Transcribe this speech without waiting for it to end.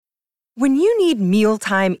When you need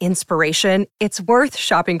mealtime inspiration, it's worth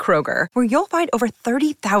shopping Kroger, where you'll find over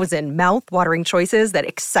 30,000 mouth-watering choices that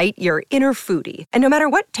excite your inner foodie. And no matter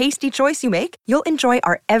what tasty choice you make, you'll enjoy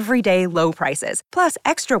our everyday low prices, plus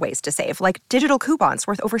extra ways to save, like digital coupons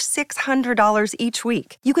worth over $600 each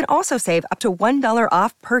week. You can also save up to $1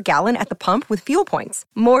 off per gallon at the pump with fuel points.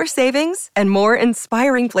 More savings and more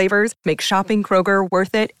inspiring flavors make shopping Kroger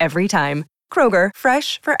worth it every time. Kroger,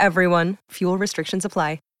 fresh for everyone. Fuel restrictions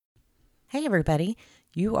apply. Hey everybody,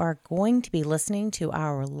 you are going to be listening to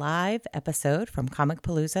our live episode from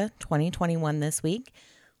Comicpalooza 2021 this week.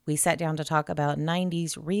 We sat down to talk about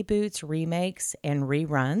 90s reboots, remakes, and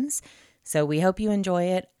reruns, so we hope you enjoy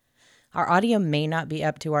it. Our audio may not be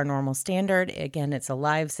up to our normal standard. Again, it's a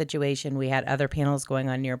live situation. We had other panels going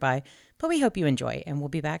on nearby, but we hope you enjoy, and we'll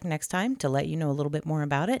be back next time to let you know a little bit more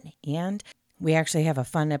about it, and we actually have a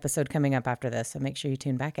fun episode coming up after this, so make sure you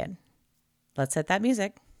tune back in. Let's hit that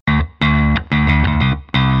music.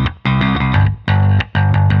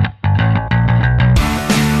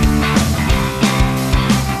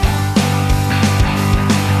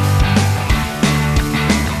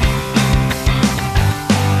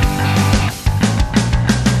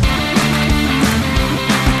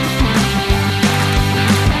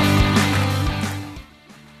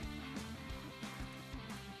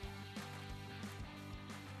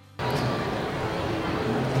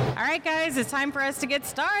 Guys, it's time for us to get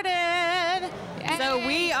started. Yay. So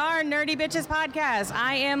we are Nerdy Bitches Podcast.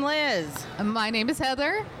 I am Liz. My name is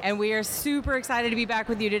Heather. And we are super excited to be back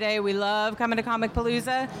with you today. We love coming to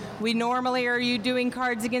Comicpalooza. We normally are doing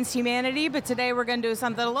Cards Against Humanity, but today we're going to do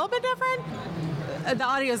something a little bit different. The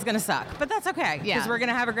audio is going to suck, but that's okay because we're going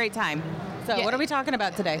to have a great time. So what are we talking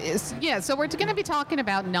about today? So we're going to be talking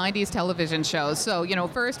about 90s television shows. So,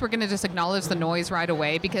 first we're going to just acknowledge the noise right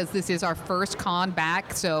away because this is our first con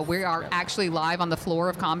back. So we are actually live on the floor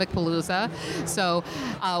of Comicpalooza. So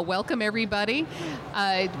welcome, everybody.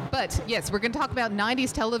 But, yes, we're going to talk about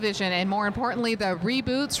 90s television and, more importantly, the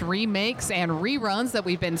reboots, remakes, and reruns that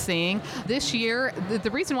we've been seeing. This year,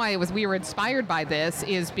 the reason why we were inspired by this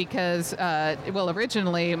is because,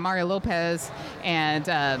 originally, Mario Lopez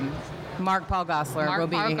and... Mark Paul Gosselaar will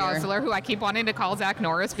be here. Mark Paul Gosselaar, who I keep wanting to call Zach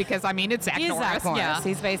Norris because, it's Zach Norris. Zach Morris. Yeah.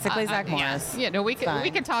 He's basically Zach Morris. Yeah, we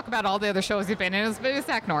can talk about all the other shows he's been in, but it's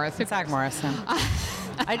Zach Norris. It's Zach Morris.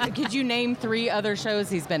 Could you name 3 other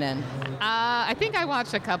shows he's been in? I think I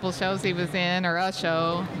watched a couple shows he was in, or a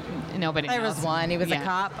show. Nobody knows. There was one. He was a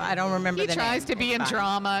cop. I don't remember the name. He tries to be in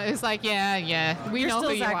drama. It's like, we know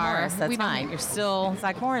who you Zach are. Morris. That's fine. You're still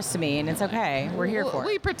Zach Morris to me, and it's okay. We're here for it.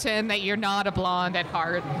 We pretend that you're not a blonde at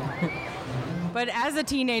heart. But as a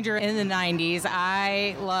teenager in the 90s,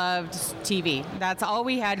 I loved TV. That's all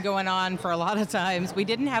we had going on for a lot of times. We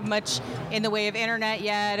didn't have much in the way of internet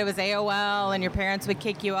yet. It was AOL, and your parents would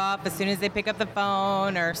kick you off as soon as they pick up the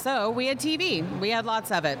phone. Or so we had TV. We had lots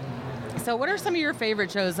of it. So what are some of your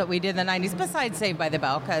favorite shows that we did in the 90s, besides Saved by the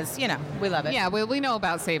Bell? Because, we love it. Yeah, we know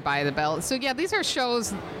about Saved by the Bell. So, these are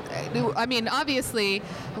shows, obviously,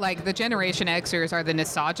 like the Generation Xers are the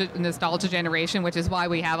nostalgia generation, which is why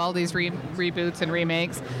we have all these reboots and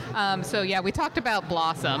remakes. We talked about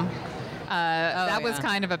Blossom. That was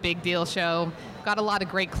kind of a big deal show. Got a lot of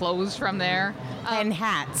great clothes from there. And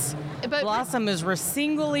hats. But Blossom is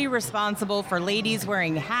singly responsible for ladies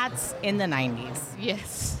wearing hats in the 90s.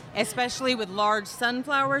 Yes. Especially with large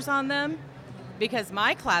sunflowers on them, because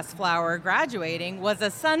my class flower graduating was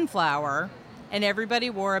a sunflower, and everybody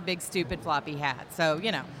wore a big, stupid, floppy hat. So,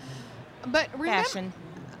 fashion.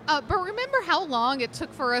 But remember how long it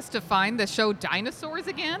took for us to find the show Dinosaurs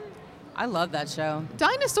again? I love that show.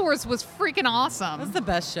 Dinosaurs was freaking awesome. It was the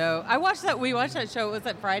best show. We watched that show. Was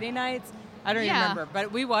it Friday nights? I don't even remember,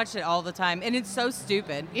 but we watched it all the time, and it's so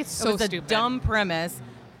stupid. It was a dumb premise.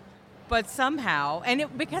 But somehow,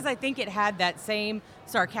 because I think it had that same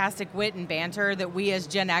sarcastic wit and banter that we as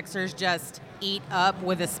Gen Xers just eat up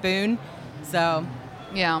with a spoon. So,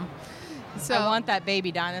 I want that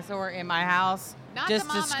baby dinosaur in my house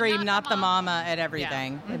just to scream, not the mama at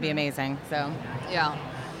everything. Yeah. It'd be amazing. So, yeah.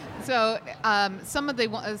 So, some of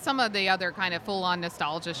the other kind of full-on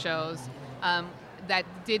nostalgia shows that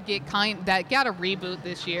got a reboot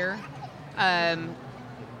this year.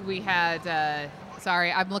 We had.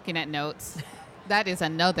 Sorry, I'm looking at notes. That is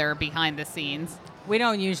another behind the scenes. We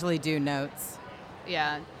don't usually do notes.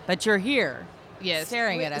 Yeah. But you're here. Yes.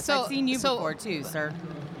 Staring at us. I've seen you before too, sir.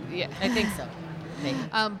 Yeah. I think so. Maybe.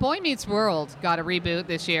 Boy Meets World got a reboot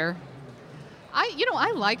this year.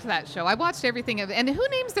 I liked that show. I watched everything of it. And who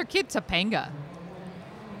names their kid Topanga?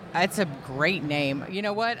 It's a great name. You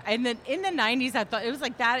know what? In the 90s, I thought it was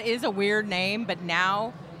like, that is a weird name, but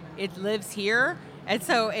now it lives here. And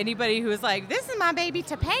so anybody who was like, this is my baby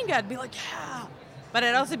Topanga, I'd be like, yeah. But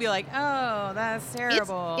I'd also be like, oh, that's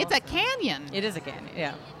terrible. It's a canyon. It is a canyon,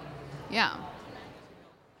 yeah. Yeah.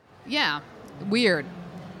 Yeah. Weird.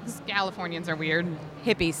 Californians are weird.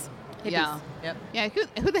 Hippies. Yeah. Yep. Yeah.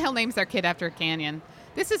 Who the hell names their kid after a canyon?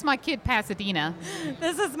 This is my kid Pasadena.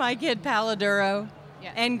 This is my kid Paladuro.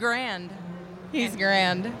 Yeah. And Grand. He's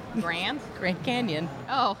Grand. Grand? Grand Canyon.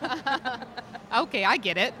 Oh. Okay, I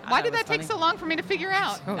get it. Why did that take so long for me to figure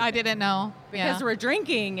out? I didn't know. Because we're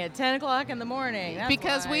drinking at 10 o'clock in the morning. That's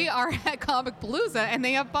because why. we are at Comicpalooza and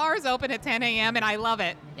they have bars open at 10 a.m. and I love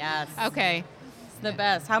it. Yes. Okay. It's the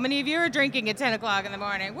best. How many of you are drinking at 10 o'clock in the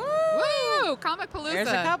morning? Woo! Woo! Comicpalooza. There's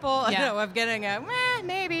a couple. Yeah. I know of getting a,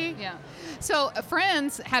 maybe. Yeah. So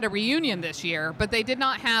Friends had a reunion this year, but they did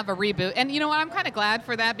not have a reboot. And you know what? I'm kind of glad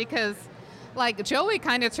for that because, like, Joey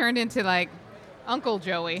kind of turned into, like, Uncle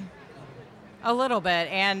Joey. A little bit.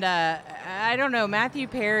 And I don't know, Matthew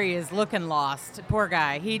Perry is looking lost. Poor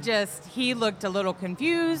guy. He looked a little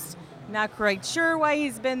confused, not quite sure why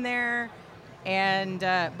he's been there. And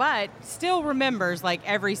but still remembers, like,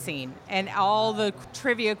 every scene and all the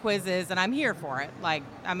trivia quizzes, and I'm here for it. Like,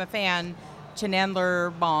 I'm a fan.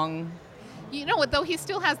 Chenandler Bong. You know what, though? He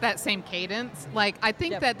still has that same cadence. Like, I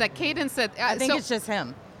think that cadence that... I think it's just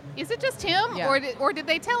him. Is it just him? Yeah. Or did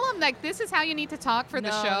they tell him, like, this is how you need to talk for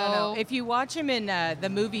the show? No. If you watch him in the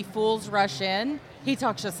movie Fools Rush In, he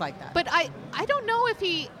talks just like that. But I don't know if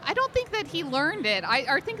I don't think that he learned it.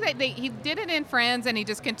 I think that he did it in Friends and he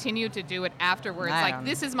just continued to do it afterwards.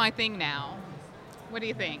 This is my thing now. What do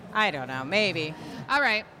you think? I don't know. Maybe. All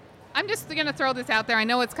right. I'm just going to throw this out there. I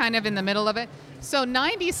know it's kind of in the middle of it. So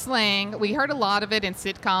 90s slang, we heard a lot of it in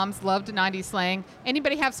sitcoms, loved 90s slang.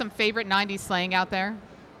 Anybody have some favorite 90s slang out there?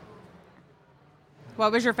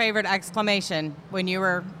 What was your favorite exclamation when you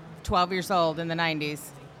were 12 years old in the 90s?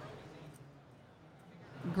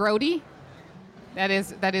 Grody? That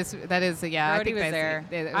is, yeah. Grody I think was that's there.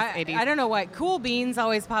 It was 80s. I don't know what. Cool Beans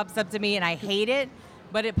always pops up to me, and I hate it,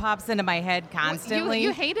 but it pops into my head constantly.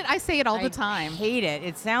 You hate it? I say it all the time. I hate it.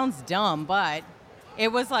 It sounds dumb, but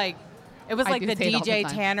it was like the DJ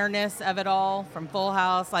Tannerness of it all from Full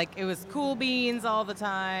House. Like, it was Cool Beans all the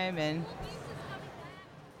time, and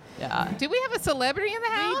yeah. Do we have a celebrity in the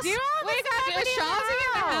house? We do have a Shazzy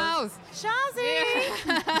in the house.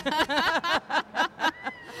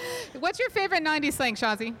 Shazzy! What's your favorite 90s slang,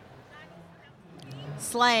 Shazzy?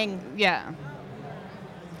 Slang. Yeah.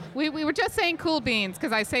 We were just saying Cool Beans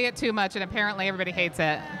because I say it too much and apparently everybody hates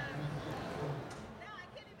it.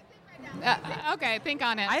 Okay, think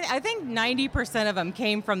on it. I think 90% of them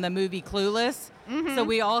came from the movie Clueless. Mm-hmm. So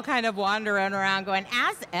we all kind of wandering around going,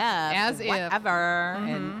 as if, whatever. Mm-hmm.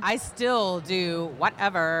 And I still do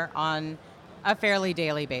whatever on a fairly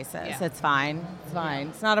daily basis. Yeah. It's fine. It's fine.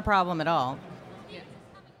 It's not a problem at all. Yeah.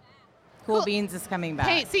 Cool Beans is coming back.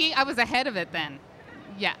 Hey, see, I was ahead of it then.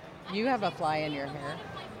 Yeah. You have a fly in your hair.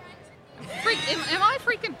 Am I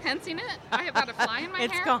freaking pensing it? I have got a fly in my hair?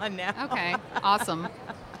 It's gone now. Okay, awesome.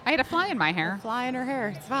 I had a fly in my hair. Fly in her hair.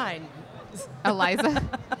 It's fine. Eliza.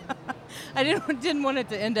 I didn't want it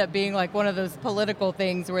to end up being like one of those political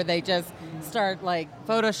things where they just start like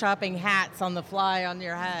photoshopping hats on the fly on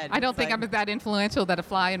your head. I don't think I'm that influential that a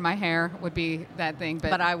fly in my hair would be that thing.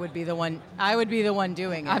 But I would be the one. I would be the one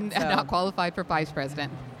doing it. I'm not qualified for vice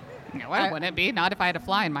president. No, I wouldn't be. Not if I had a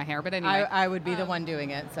fly in my hair. But anyway, I would be the one doing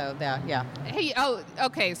it. So yeah. Hey,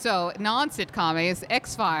 okay. So non-sitcoms,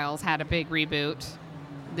 X-Files had a big reboot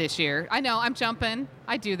this year. I know. I'm jumping.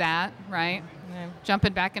 I do that, right? Yeah.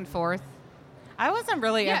 Jumping back and forth. I wasn't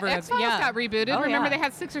really ever. X-Files got rebooted. Oh, Remember, they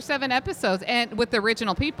had 6 or 7 episodes, and with the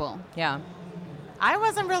original people. Yeah. I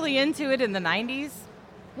wasn't really into it in the 90s.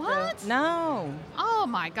 What? So, no. Oh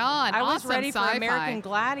my God! I was awesome ready sci-fi. for American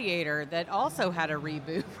Gladiator, that also had a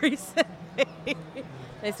reboot recently.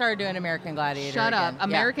 They started doing American Gladiator. Shut up! Again.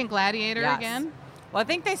 American Gladiator Yes. again? Well, I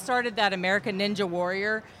think they started that American Ninja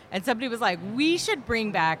Warrior, and somebody was like, we should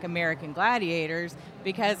bring back American Gladiators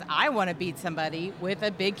because I want to beat somebody with a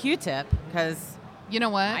big Q-tip, because You know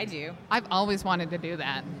what? I do. I've always wanted to do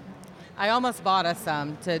that. I almost bought us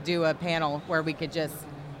some to do a panel where we could just...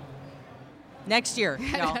 Next year,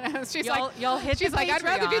 y'all. She's y'all hit She's the like, I'd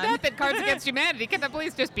rather do Patreon." that than Cards Against Humanity. Can the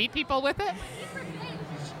police just beat people with it?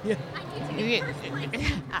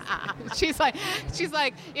 She's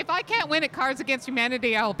like, if I can't win at Cards Against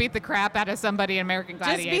Humanity, I'll beat the crap out of somebody in American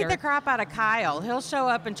Gladiator. Just beat the crap out of Kyle. He'll show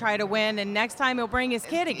up and try to win, and next time he'll bring his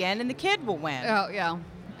kid again, and the kid will win. Oh, yeah.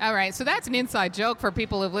 All right, so that's an inside joke for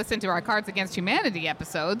people who've listened to our Cards Against Humanity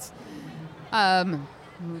episodes.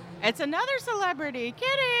 It's another celebrity.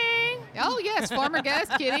 Kidding. Oh, yes, former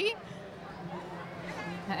guest, Kitty.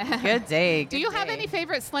 Good day. Do you have any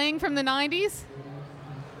favorite slang from the 90s?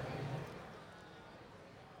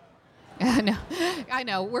 No, I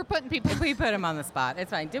know. We're putting people. We put them on the spot.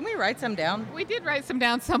 It's fine. Didn't we write some down? We did write some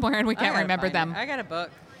down somewhere, and we can't remember them. I got a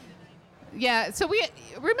book. Yeah, so we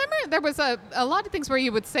remember there was a lot of things where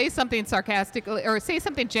you would say something sarcastically or say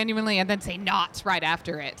something genuinely and then say not right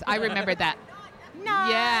after it. I remember that. Not.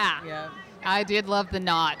 Yeah. I did love the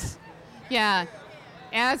not. Yeah.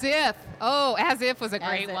 As if. Oh, as if was a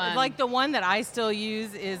great one. Like the one that I still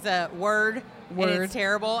use is a word. And it's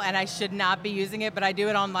terrible, and I should not be using it, but I do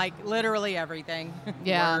it on like literally everything.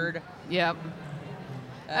 Yeah. Word. Yep.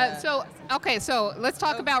 So let's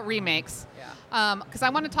talk about remakes. Yeah. Because I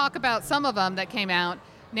want to talk about some of them that came out.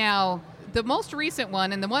 Now, the most recent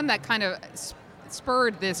one and the one that kind of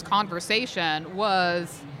spurred this conversation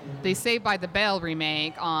was the Saved by the Bell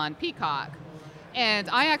remake on Peacock. And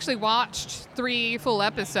I actually watched 3 full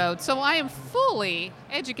episodes, so I am fully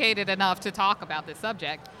educated enough to talk about this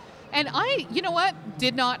subject. And I, you know what,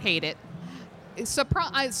 did not hate it.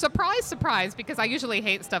 Surprise, because I usually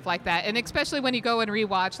hate stuff like that. And especially when you go and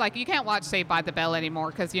rewatch, like you can't watch Saved by the Bell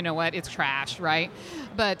anymore because you know what, it's trash, right?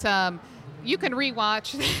 But you can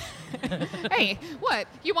rewatch. Hey, what?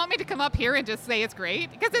 You want me to come up here and just say it's great?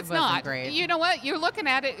 Because it's not. Great. You know what? You're looking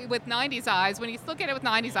at it with 90s eyes. When you look at it with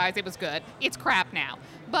 90s eyes, it was good. It's crap now.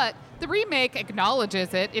 But the remake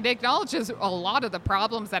acknowledges it. It acknowledges a lot of the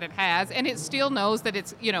problems that it has, and it still knows that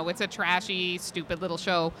it's, you know, it's a trashy, stupid little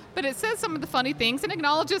show. But it says some of the funny things and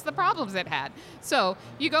acknowledges the problems it had. So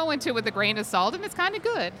you go into it with a grain of salt, and it's kind of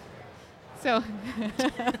good. So...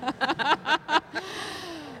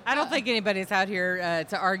 I don't think anybody's out here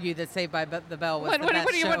to argue that Saved by the Bell was the best show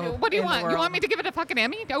What do you want? in the You want world. me to give it a fucking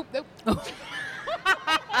Emmy? Nope.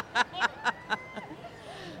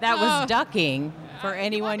 That was ducking for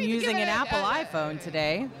anyone me to using give an it Apple iPhone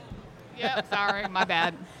today. Yep, sorry, my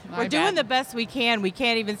bad. We're doing the best we can. We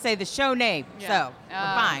can't even say the show name, so we're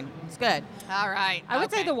fine. It's good. All right. I would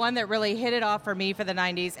say the one that really hit it off for me for the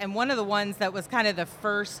 90s, and one of the ones that was kind of the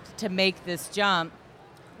first to make this jump,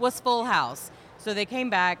 was Full House. So they came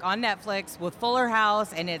back on Netflix with Fuller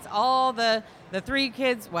House, and it's all the 3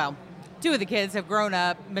 kids. Well, 2 of the kids have grown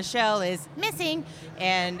up. Michelle is missing,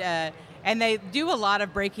 and they do a lot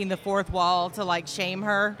of breaking the fourth wall to like shame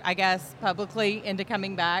her, I guess, publicly into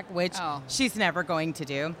coming back, which she's never going to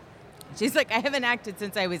do. She's like, I haven't acted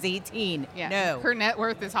since I was 18. Yeah. No. Her net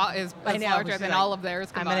worth is larger than all of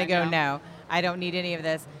theirs combined. I'm going to go, no, I don't need any of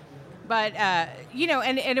this. But, you know,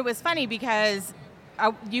 and it was funny because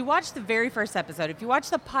you watch the very first episode. If you watch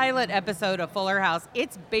the pilot episode of Fuller House,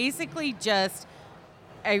 it's basically just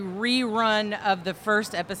a rerun of the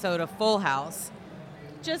first episode of Full House,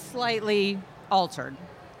 just slightly altered.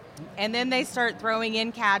 And then they start throwing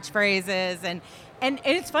in catchphrases and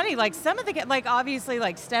it's funny, like some of the, like obviously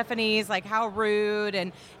like Stephanie's, like how rude,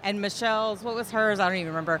 and Michelle's, what was hers? I don't even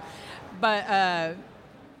remember. But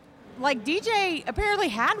like DJ apparently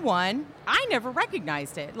had one. I never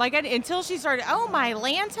recognized it. Like until she started, oh, my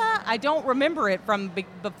Lanta? I don't remember it from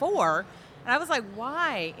before. And I was like,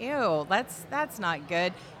 why? Ew, that's not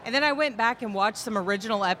good. And then I went back and watched some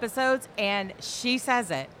original episodes, and she says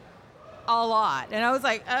it a lot. And I was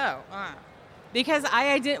like, oh, because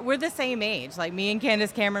we're the same age. Like me and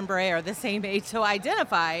Candace Cameron Bure are the same age, so I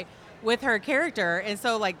identify with her character. And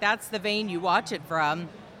so like that's the vein you watch it from.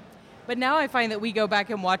 But now I find that we go back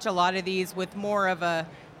and watch a lot of these with more of a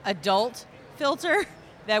adult filter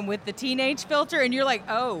than with the teenage filter. And you're like,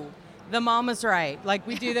 oh, the mama's right. Like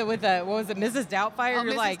we do that with what was it, Mrs. Doubtfire? Oh,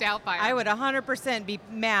 you're Mrs. like, Doubtfire. I would 100% be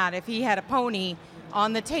mad if he had a pony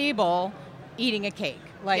on the table eating a cake.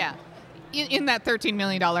 Like, yeah. In that $13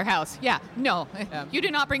 million house. Yeah. No. Yeah. You do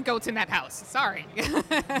not bring goats in that house. Sorry.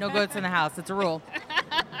 No goats in the house. It's a rule.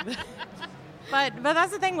 But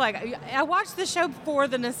that's the thing. Like, I watched the show for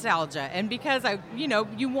the nostalgia, and because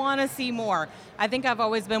you want to see more. I think I've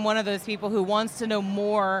always been one of those people who wants to know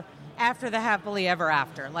more after the happily ever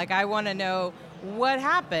after. Like, I want to know what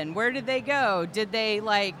happened. Where did they go? Did they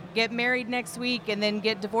like get married next week and then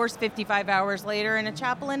get divorced 55 hours later in a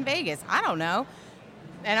chapel in Vegas? I don't know.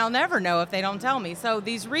 And I'll never know if they don't tell me. So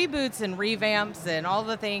these reboots and revamps and all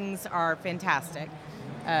the things are fantastic.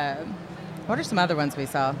 What are some other ones we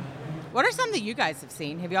saw? What are some that you guys have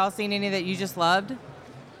seen? Have you all seen any that you just loved?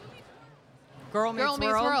 Girl Meets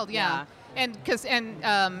World, yeah. And because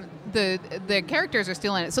the characters are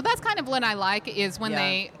still in it, so that's kind of what I like is when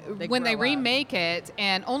they remake it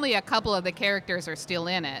and only a couple of the characters are still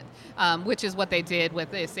in it, which is what they did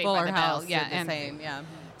with the Saved by the Bell. Yeah, and the same, yeah.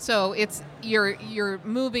 So it's you're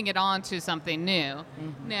moving it on to something new.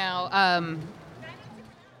 Mm-hmm. Now,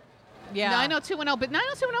 90210, but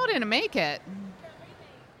 90210 didn't make it.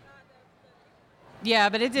 Yeah,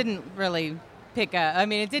 but it didn't really pick up. I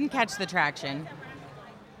mean, it didn't catch the traction.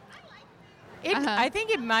 I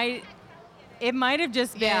think it might have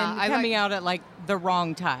just been coming out at like the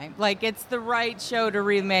wrong time. Like it's the right show to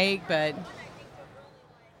remake, but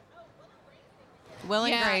Will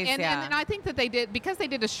and Grace, and I think that they did, because they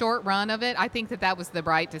did a short run of it, I think that was the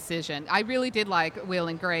right decision. I really did like Will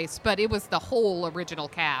and Grace, but it was the whole original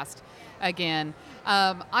cast again.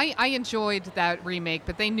 I enjoyed that remake,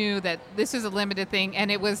 but they knew that this is a limited thing,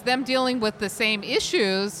 and it was them dealing with the same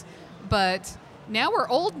issues, but now we're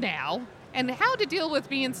old now, and how to deal with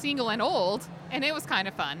being single and old, and it was kind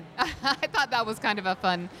of fun. I thought that was kind of a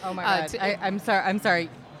fun. Oh my God! I'm sorry.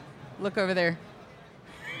 Look over there.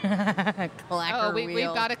 Clacker wheel. We've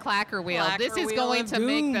got a clacker wheel. This is going to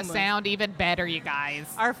make the sound even better, you guys.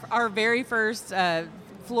 Our very first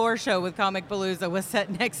floor show with Comicpalooza was set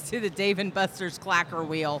next to the Dave & Buster's clacker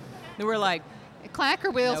wheel. And we're like,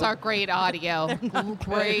 clacker wheels are great audio.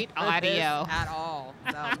 Great audio at all.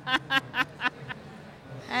 So.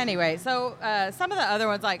 Anyway, so some of the other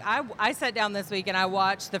ones, like I sat down this week and I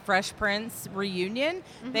watched the Fresh Prince reunion.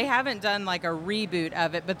 Mm-hmm. They haven't done like a reboot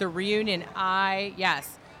of it, but the reunion,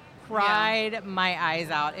 cried my eyes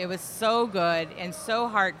out. It was so good and so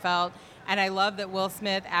heartfelt, and I love that Will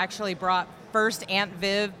Smith actually brought first Aunt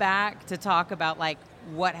Viv back to talk about like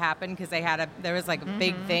what happened, because there was like a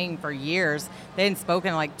big thing for years. They hadn't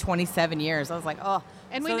spoken in like 27 years. I was like, oh.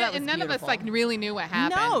 And so none beautiful. of us like really knew what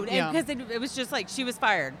happened. No, because it was just like she was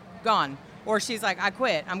fired, gone, or she's like, I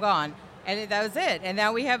quit, I'm gone, and that was it. And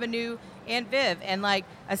now we have a new Aunt Viv, and like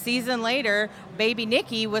a season later, baby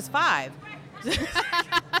Nikki was 5.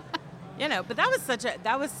 But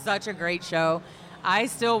that was such a great show. I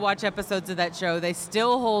still watch episodes of that show. They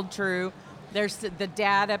still hold true. There's the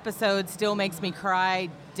dad episode still makes me cry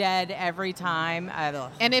dead every time.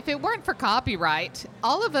 And if it weren't for copyright,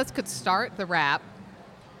 all of us could start the rap,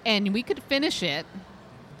 and we could finish it.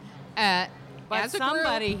 But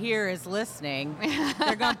somebody here is listening.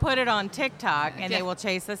 They're going to put it on TikTok, and they will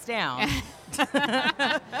chase us down.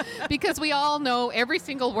 Because we all know every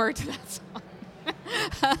single word to that song.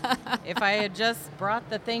 If I had just brought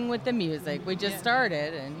the thing with the music, we just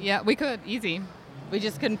started. And we could. Easy. We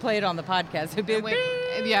just couldn't play it on the podcast. It'd be we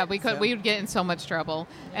could. So. We would get in so much trouble.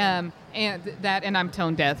 And I'm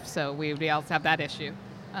tone deaf, so we also have that issue.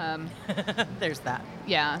 There's that.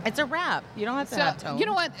 Yeah. It's a rap. You don't have to have tone. You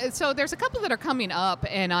know what? So there's a couple that are coming up,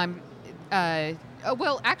 and I'm...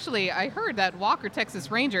 well, actually, I heard that Walker, Texas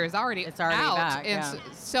Ranger is already out. Back, and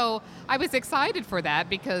so I was excited for that,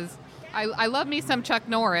 because I love me some Chuck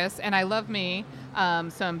Norris, and I love me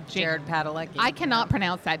some... Jared Padalecki. I cannot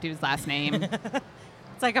pronounce that dude's last name.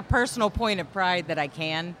 It's like a personal point of pride that I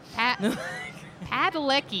can.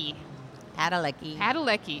 Padalecki.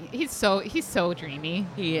 He's so dreamy.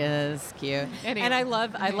 He is cute. Anyway. And I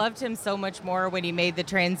loved him so much more when he made the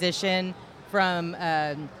transition from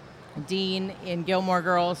Dean in Gilmore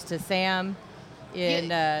Girls to Sam in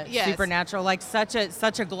Supernatural. Like such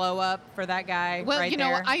a glow up for that guy. Well, right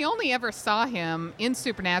there. I only ever saw him in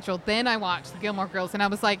Supernatural. Then I watched the Gilmore Girls, and I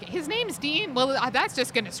was like, his name's Dean? Well, that's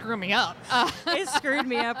just going to screw me up. It screwed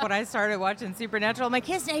me up when I started watching Supernatural. I'm like,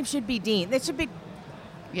 his name should be Dean. It should be...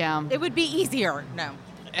 Yeah. It would be easier. No.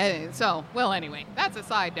 Anyway, that's a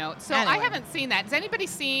side note. So I haven't seen that. Has anybody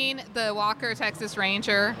seen the Walker, Texas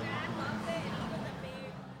Ranger?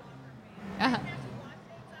 Uh-huh.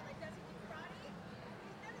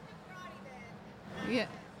 Yeah.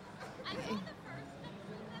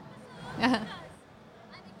 Uh-huh.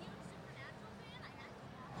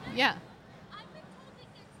 Yeah.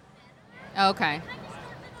 Okay.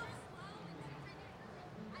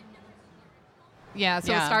 Yeah,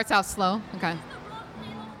 so it starts out slow. Okay.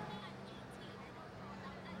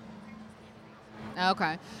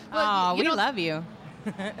 Okay. Well, we love you.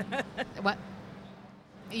 What?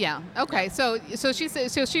 Yeah. Okay. So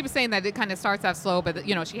she was saying that it kind of starts off slow, but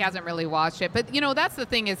she hasn't really watched it. But that's the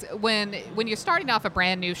thing is when you're starting off a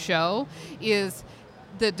brand new show, is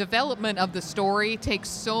the development of the story takes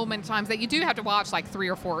so many times that you do have to watch like 3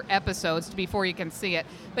 or 4 episodes before you can see it.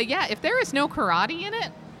 But yeah, if there is no karate in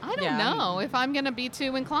it, I don't know if I'm going to be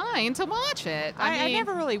too inclined to watch it. I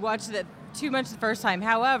never really watched it too much the first time.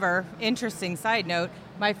 However, interesting side note,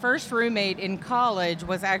 my first roommate in college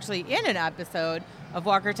was actually in an episode of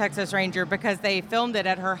Walker, Texas Ranger, because they filmed it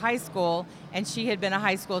at her high school, and she had been a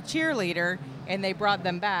high school cheerleader, and they brought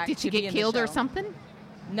them back. Did she get killed or something?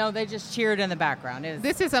 No, they just cheered in the background.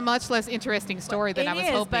 This is a much less interesting story than I was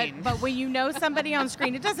hoping. But when you know somebody on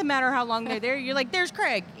screen, it doesn't matter how long they're there. You're like, there's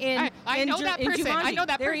Craig I know that person. Jumanji. I know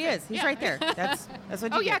that there person. He is. He's right there. That's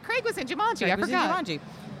what you Craig was in Jumanji. Craig I forgot. Was in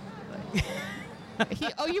Jumanji.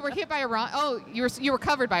 You were hit by a rhino. Oh, you were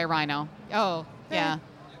covered by a rhino. Oh, yeah.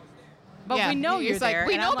 But Yeah, we know he's you're like, there.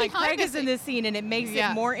 we and know I'm like, behind Craig the is in this scene, and it makes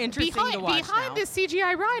it more interesting to watch Behind now. this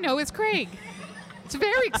CGI rhino is Craig. It's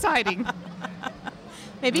very exciting.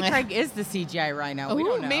 Maybe Craig is the CGI rhino. We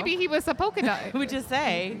don't know. Maybe he was a polka dot. We just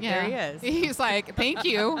say, there he is. He's like, thank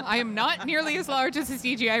you. I am not nearly as large as a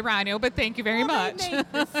CGI rhino, but thank you very much. They made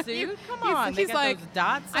the suit. Come on. He's they got like, those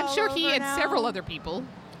dots I'm all sure he over had now. several other people.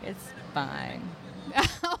 It's fine.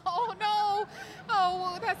 Oh, no.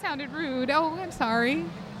 Oh, that sounded rude. Oh, I'm sorry.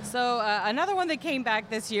 So another one that came back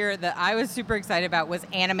this year that I was super excited about was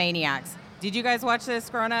Animaniacs. Did you guys watch this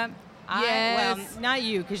growing up? Yes. Well, not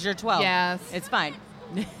you, because you're 12. Yes. It's fine.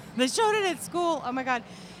 They showed it at school. Oh, my God.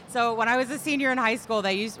 So when I was a senior in high school,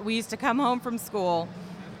 we used to come home from school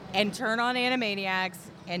and turn on Animaniacs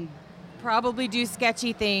and probably do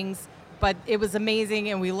sketchy things, but it was amazing,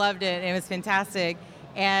 and we loved it, and it was fantastic.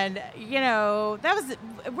 And,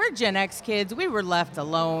 we're Gen X kids. We were left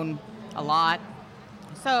alone a lot.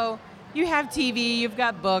 So you have TV, you've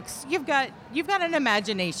got books, you've got an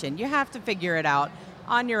imagination. You have to figure it out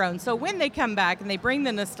on your own. So when they come back and they bring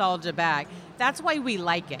the nostalgia back, that's why we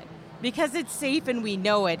like it, because it's safe and we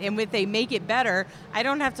know it. And if they make it better, I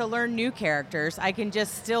don't have to learn new characters. I can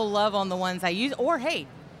just still love on the ones I use or hate.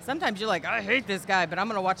 Sometimes you're like, I hate this guy, but I'm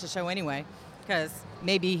going to watch the show anyway, because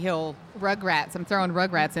maybe he'll... Rugrats. I'm throwing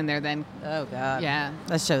Rugrats in there then. Oh, God. Yeah.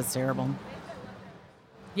 That show's terrible.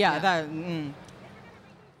 Yeah.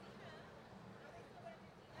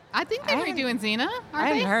 I think they're redoing Xena. I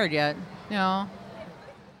haven't heard yet. No.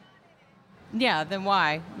 Yeah, then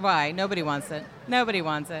why? Why? Nobody wants it. Nobody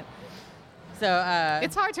wants it. So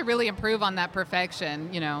It's hard to really improve on that perfection,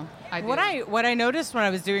 what I noticed when I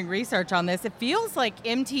was doing research on this, it feels like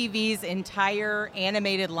MTV's entire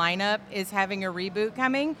animated lineup is having a reboot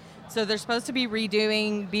coming. So they're supposed to be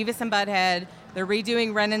redoing Beavis and Butthead. They're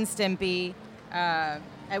redoing Ren and Stimpy,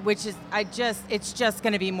 which is it's just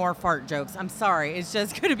going to be more fart jokes. I'm sorry, it's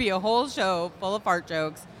just going to be a whole show full of fart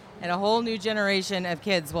jokes, and a whole new generation of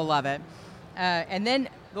kids will love it. And then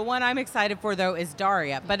the one I'm excited for, though, is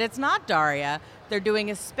Daria. But it's not Daria. They're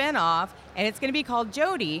doing a spin-off, and it's going to be called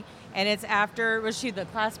Jody. And it's after, was she the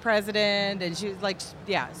class president? And she was like,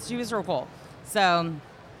 yeah, she was real cool. So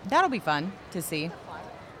that'll be fun to see. Is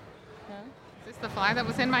this the fly that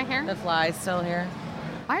was in my hair? The fly's still here.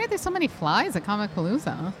 Why are there so many flies at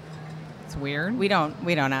Comicpalooza? It's weird. We don't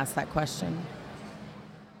ask that question.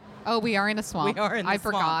 Oh, we are in a swamp. We are in the swamp.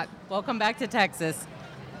 Forgot. Welcome back to Texas.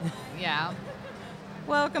 Yeah.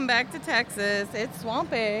 Welcome back to Texas. It's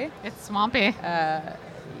swampy. It's swampy.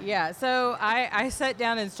 Yeah, so I sat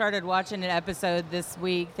down and started watching an episode this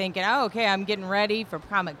week thinking, oh, okay, I'm getting ready for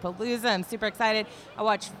Comicpalooza. I'm super excited. I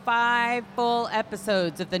watched 5 full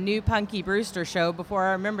episodes of the new Punky Brewster show before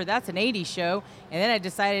I remembered that's an 80s show. And then I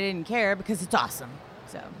decided I didn't care because it's awesome.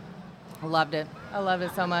 So I loved it. I love it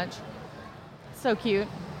so much. So cute.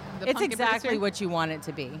 It's Punky exactly Brewster? what you want it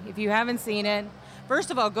to be. If you haven't seen it, first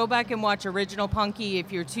of all, go back and watch original Punky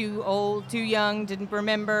if you're too old, too young, didn't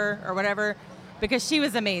remember, or whatever, because she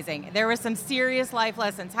was amazing. There were some serious life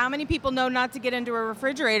lessons. How many people know not to get into a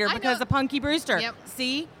refrigerator because of Punky Brewster? Yep.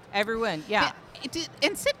 See? Everyone. Yeah.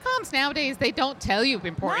 In sitcoms nowadays, they don't tell you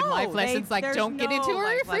important life lessons like there's don't get no into a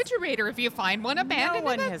life refrigerator if you find one abandoned.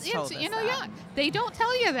 No one in has a, told us that. Yeah, they don't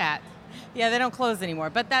tell you that. Yeah, they don't close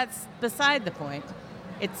anymore, but that's beside the point.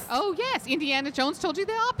 It's Oh, yes. Indiana Jones told you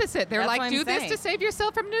the opposite. They're That's like, what I'm do this saying. to save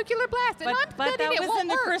yourself from nuclear blast. And I'm but betting that it was won't in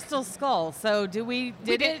the work. Crystal Skull. So did we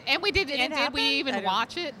Did happen? we even I don't-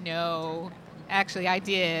 watch it? No. Actually, I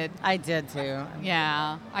did. I did too.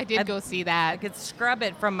 Yeah, I did go see that. I could scrub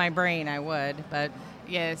it from my brain, I would, but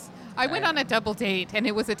Yes. I went on a double date, and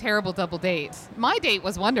it was a terrible double date. My date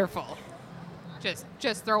was wonderful.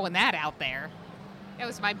 Just throwing that out there. It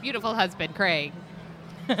was my beautiful husband, Craig,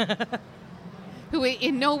 who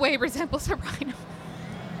in no way resembles a rhino.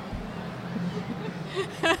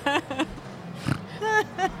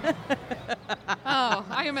 Oh,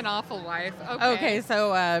 I am an awful wife. Okay,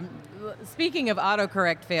 so speaking of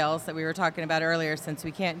autocorrect fails that we were talking about earlier, since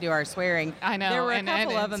we can't do our swearing, I know. there were a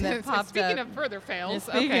couple of them that popped speaking up. of further fails,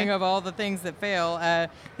 Speaking of all the things that fail,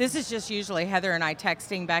 this is just usually Heather and I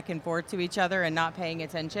texting back and forth to each other and not paying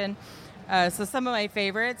attention. So some of my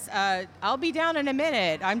favorites, I'll be down in a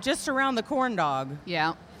minute. I'm just around the corn dog.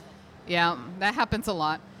 Yeah, that happens a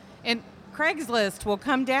lot. And Craigslist will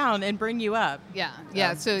come down and bring you up. yeah.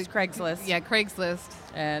 So it's Craigslist. Yeah, Craigslist.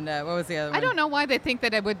 And what was the other one? I don't know why they think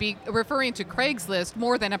that I would be referring to Craigslist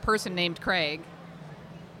more than a person named Craig.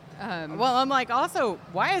 Well, I'm like, also,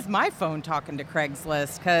 why is my phone talking to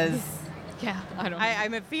Craigslist? Because Yeah, I don't know.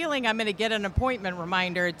 I'm feeling I'm going to get an appointment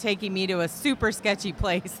reminder taking me to a super sketchy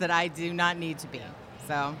place that I do not need to be.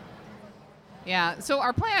 So, yeah. So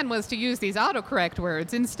our plan was to use these autocorrect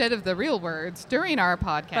words instead of the real words during our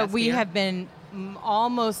podcast. but we here. have been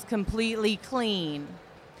almost completely clean,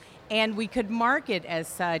 and we could mark it as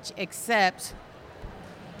such, except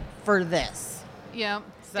for this. Yeah.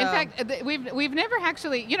 So- In fact, we've never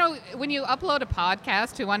actually, when you upload a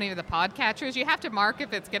podcast to one of the podcatchers, you have to mark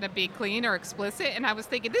if it's going to be clean or explicit. And I was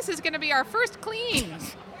thinking, this is going to be our first clean.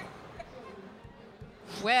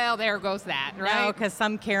 Well, there goes that, right? No, because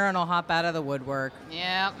some Karen will hop out of the woodwork.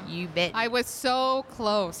 Yeah. You bet. I was so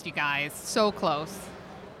close, you guys. So close.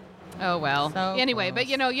 Oh well. So anyway, close.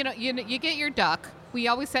 but you get your duck. We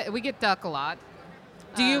always say we get duck a lot.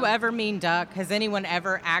 Do you ever mean duck? Has anyone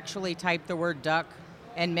ever actually typed the word duck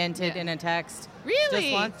and meant it Yeah. in a text? Really?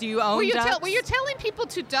 Just once? Do you own ducks? Were you telling people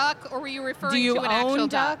to duck, or were you referring Do you to an actual own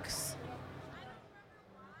duck? ducks?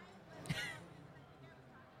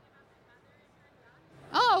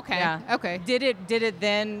 Oh, okay. Yeah. Okay. Did it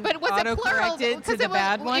then But was it plural? auto-corrected to Because the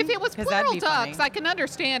bad one? if it was 'Cause that'd plural be ducks, funny. I can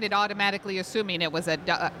understand it automatically assuming it was a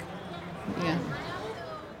duck. Yeah.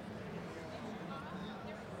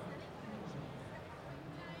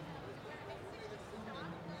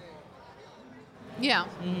 Yeah.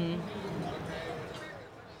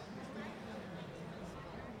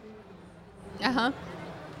 Uh-huh.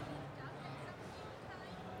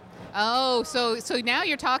 Oh, so now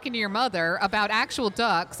you're talking to your mother about actual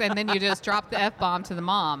ducks, and then you just drop the F-bomb to the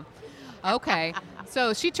mom. Okay.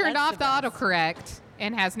 So she turned That's off the the autocorrect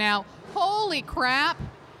and has now, holy crap,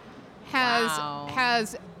 Wow.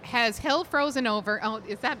 has Hill frozen over. Oh,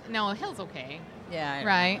 is that, no, Hill's okay. Yeah, I don't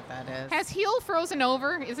Right. know what that is. Has heel frozen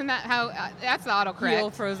over? Isn't that how, that's the autocorrect.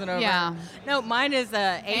 Heel frozen over. Yeah. No, mine is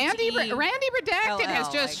Randy Redacted has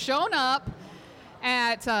LL, just like- shown up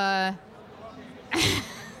at.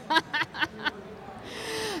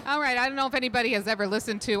 All right, I don't know if anybody has ever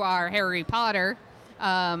listened to our Harry Potter.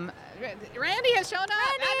 Randy has shown up.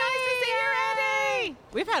 Nice to see you, Randy.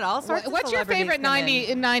 We've had all sorts of What's your celebrities favorite come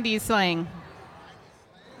in. 90s slang?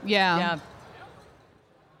 Yeah. Yeah.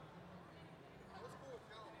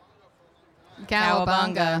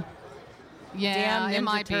 Cowabunga. Yeah, Damn it Ninja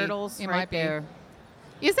might Turtles be. It right might there.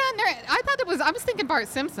 be. Is that? I thought it was. I was thinking Bart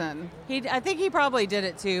Simpson. I think he probably did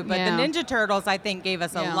it too, but Yeah. the Ninja Turtles, I think, gave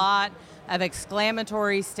us Yeah. a lot of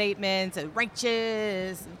exclamatory statements, and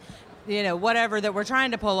righteous, whatever that we're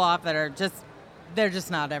trying to pull off that are they're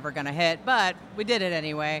just not ever going to hit. But we did it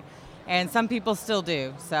anyway, and some people still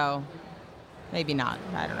do, so maybe not.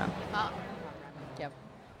 I don't know. Yep.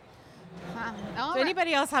 All So right.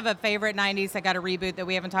 anybody else have a favorite 90s that got a reboot that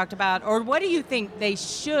we haven't talked about? Or what do you think they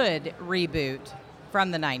should reboot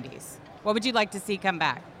from the 90s? What would you like to see come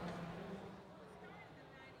back?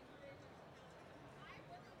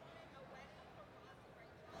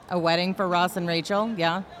 A Wedding for Ross and Rachel,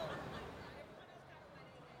 yeah.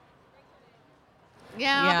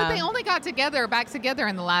 Yeah, but Yeah. they only got back together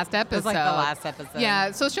in the last episode. It was like the last episode.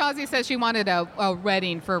 Yeah, so Shazi says she wanted a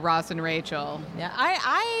wedding for Ross and Rachel. Yeah,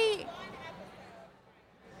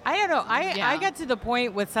 I don't know. Yeah. I got to the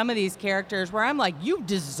point with some of these characters where I'm like, you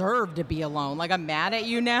deserve to be alone. Like, I'm mad at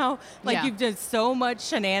you now. Like, Yeah. you've done so much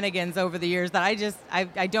shenanigans over the years that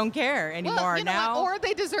I don't care anymore. Well, you know now. what? Or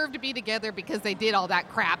they deserve to be together because they did all that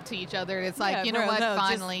crap to each other. It's like, Yeah, you know bro, what? no,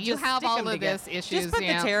 Finally, you just have stick all 'em of together. this issues. Just put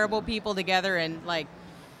yeah. the terrible people together and, like,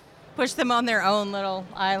 push them on their own little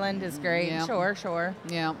island is great. Yeah. Sure.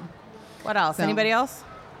 Yeah. What else? So- Anybody else?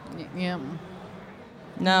 Yeah.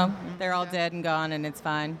 No. They're all dead and gone, and it's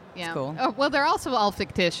fine. Yeah. It's cool. Oh, well, they're also all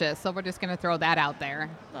fictitious, so we're just going to throw that out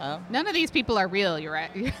there. Oh. None of these people are real, you're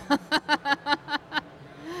right.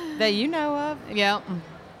 That you know of? Yeah.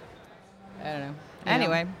 I don't know. Yeah.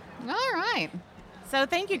 Anyway. All right. So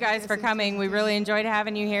thank you guys for coming. We really enjoyed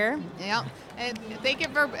having you here. Yeah. And thank you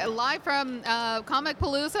for live from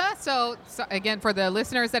Comicpalooza. So again, for the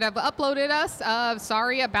listeners that have uploaded us,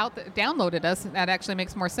 downloaded us. That actually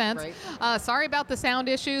makes more sense. Right. Sorry about the sound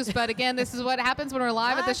issues, but again, this is what happens when we're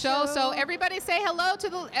live at the show. So everybody say hello to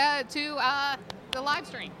the live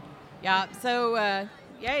stream. Yeah. So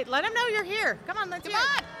yeah, let them know you're here. Come on, let's Come hear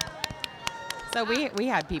it. on. So we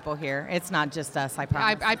had people here. It's not just us. I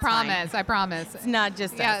promise. I It's fine. promise. I promise. It's not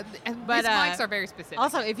just Yeah, us. these mics are very specific.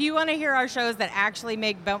 Also, if you want to hear our shows that actually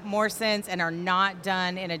make more sense and are not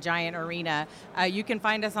done in a giant arena, you can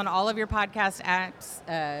find us on all of your podcast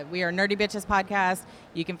apps. We are Nerdy Bitches Podcast.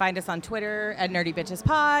 You can find us on Twitter at Nerdy Bitches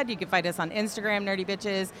Pod. You can find us on Instagram, Nerdy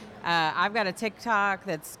Bitches. I've got a TikTok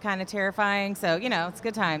that's kind of terrifying. So, it's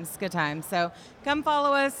good times, So come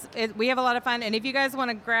follow us. We have a lot of fun. And if you guys want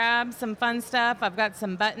to grab some fun stuff, I've got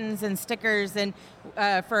some buttons and stickers. And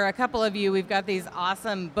for a couple of you, we've got these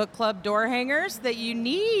awesome book club door hangers that you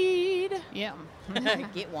need. Yeah.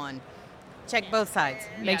 Get one. Check both sides.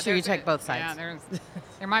 Make sure you check both sides. Yeah,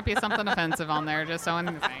 there might be something offensive on there, just so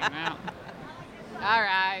anything. All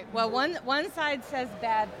right. Well, one side says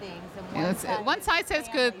bad things and one side says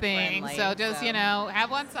good things. friendly, So just,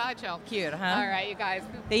 have one side show. Cute, huh? All right, you guys.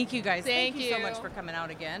 Thank you, guys. Thank you you so much for coming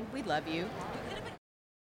out again. We love you.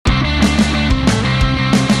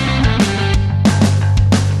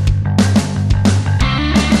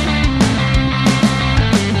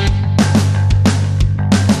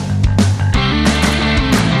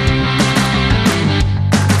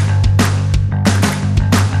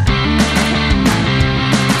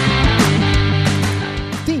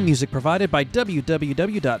 Music provided by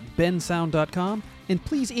www.bensound.com, and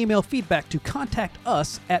please email feedback to contact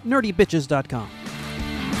us at nerdybitches.com.